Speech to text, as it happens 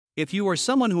If you are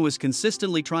someone who is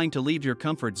consistently trying to leave your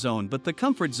comfort zone but the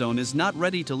comfort zone is not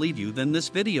ready to leave you, then this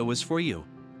video is for you.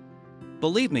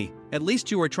 Believe me, at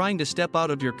least you are trying to step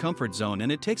out of your comfort zone, and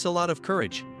it takes a lot of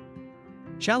courage.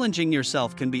 Challenging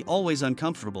yourself can be always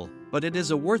uncomfortable, but it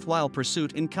is a worthwhile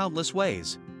pursuit in countless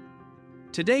ways.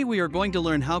 Today we are going to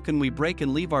learn how can we break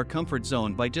and leave our comfort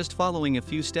zone by just following a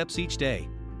few steps each day.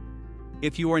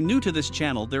 If you are new to this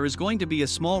channel, there is going to be a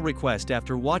small request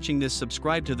after watching this: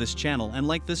 subscribe to this channel and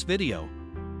like this video.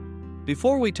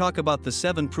 Before we talk about the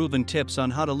 7 proven tips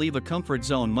on how to leave a comfort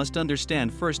zone, must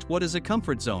understand first, what is a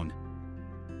comfort zone?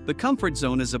 The comfort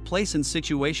zone is a place and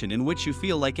situation in which you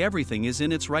feel like everything is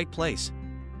in its right place.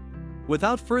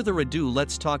 Without further ado,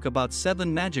 let's talk about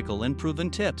 7 magical and proven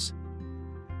tips.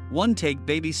 1. Take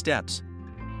baby steps.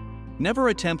 Never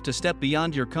attempt to step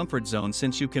beyond your comfort zone,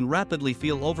 since you can rapidly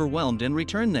feel overwhelmed and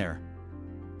return there.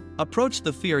 Approach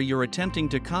the fear you're attempting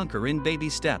to conquer in baby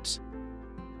steps.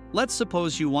 Let's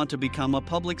suppose you want to become a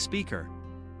public speaker.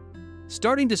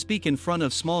 Starting to speak in front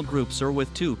of small groups or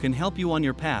with two can help you on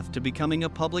your path to becoming a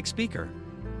public speaker.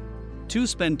 2.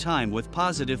 Spend time with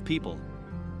positive people.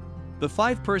 The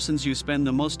 5 persons you spend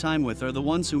the most time with are the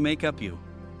ones who make up you.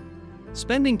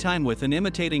 Spending time with and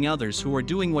imitating others who are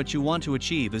doing what you want to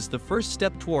achieve is the first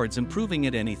step towards improving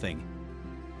at anything.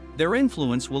 Their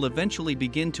influence will eventually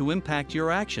begin to impact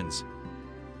your actions.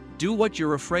 Do what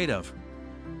you're afraid of.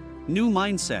 New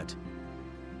mindset.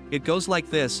 It goes like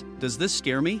this: does this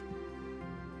scare me?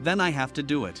 Then I have to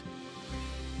do it.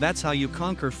 That's how you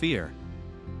conquer fear.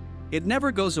 It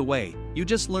never goes away, you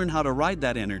just learn how to ride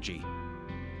that energy.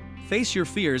 Face your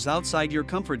fears outside your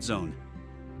comfort zone.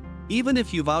 Even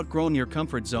if you've outgrown your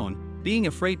comfort zone, being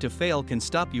afraid to fail can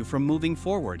stop you from moving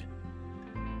forward.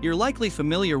 You're likely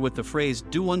familiar with the phrase,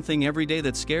 do one thing every day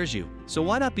that scares you, so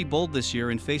why not be bold this year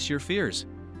and face your fears?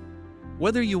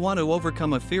 Whether you want to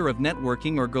overcome a fear of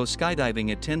networking or go skydiving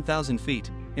at 10,000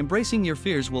 feet, embracing your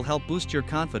fears will help boost your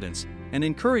confidence and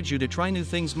encourage you to try new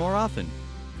things more often.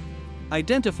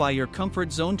 Identify your comfort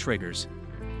zone triggers.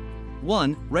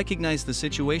 1. Recognize the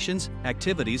situations,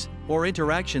 activities, or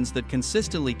interactions that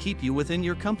consistently keep you within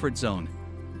your comfort zone.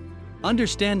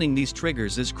 Understanding these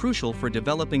triggers is crucial for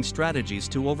developing strategies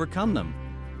to overcome them.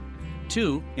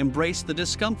 2. Embrace the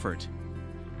discomfort.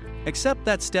 Accept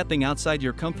that stepping outside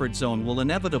your comfort zone will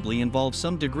inevitably involve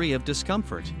some degree of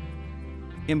discomfort.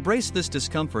 Embrace this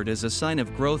discomfort as a sign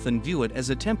of growth and view it as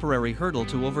a temporary hurdle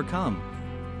to overcome.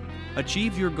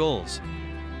 Achieve your goals.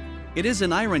 It is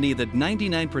an irony that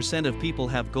 99% of people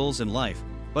have goals in life,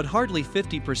 but hardly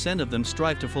 50% of them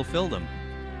strive to fulfill them.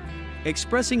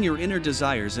 Expressing your inner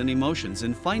desires and emotions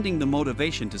and finding the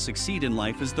motivation to succeed in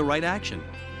life is the right action.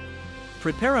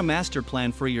 Prepare a master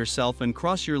plan for yourself and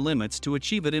cross your limits to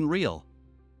achieve it in real.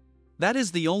 That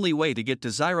is the only way to get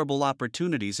desirable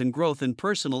opportunities and growth in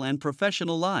personal and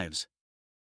professional lives.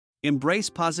 Embrace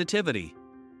positivity.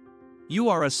 You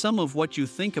are a sum of what you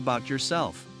think about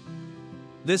yourself.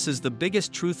 This is the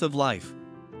biggest truth of life.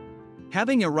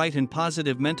 Having a right and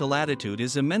positive mental attitude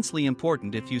is immensely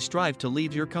important if you strive to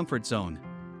leave your comfort zone.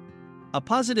 A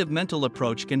positive mental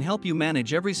approach can help you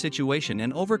manage every situation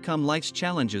and overcome life's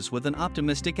challenges with an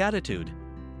optimistic attitude.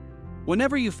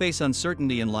 Whenever you face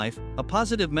uncertainty in life, a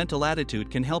positive mental attitude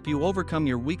can help you overcome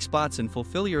your weak spots and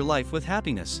fulfill your life with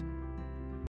happiness.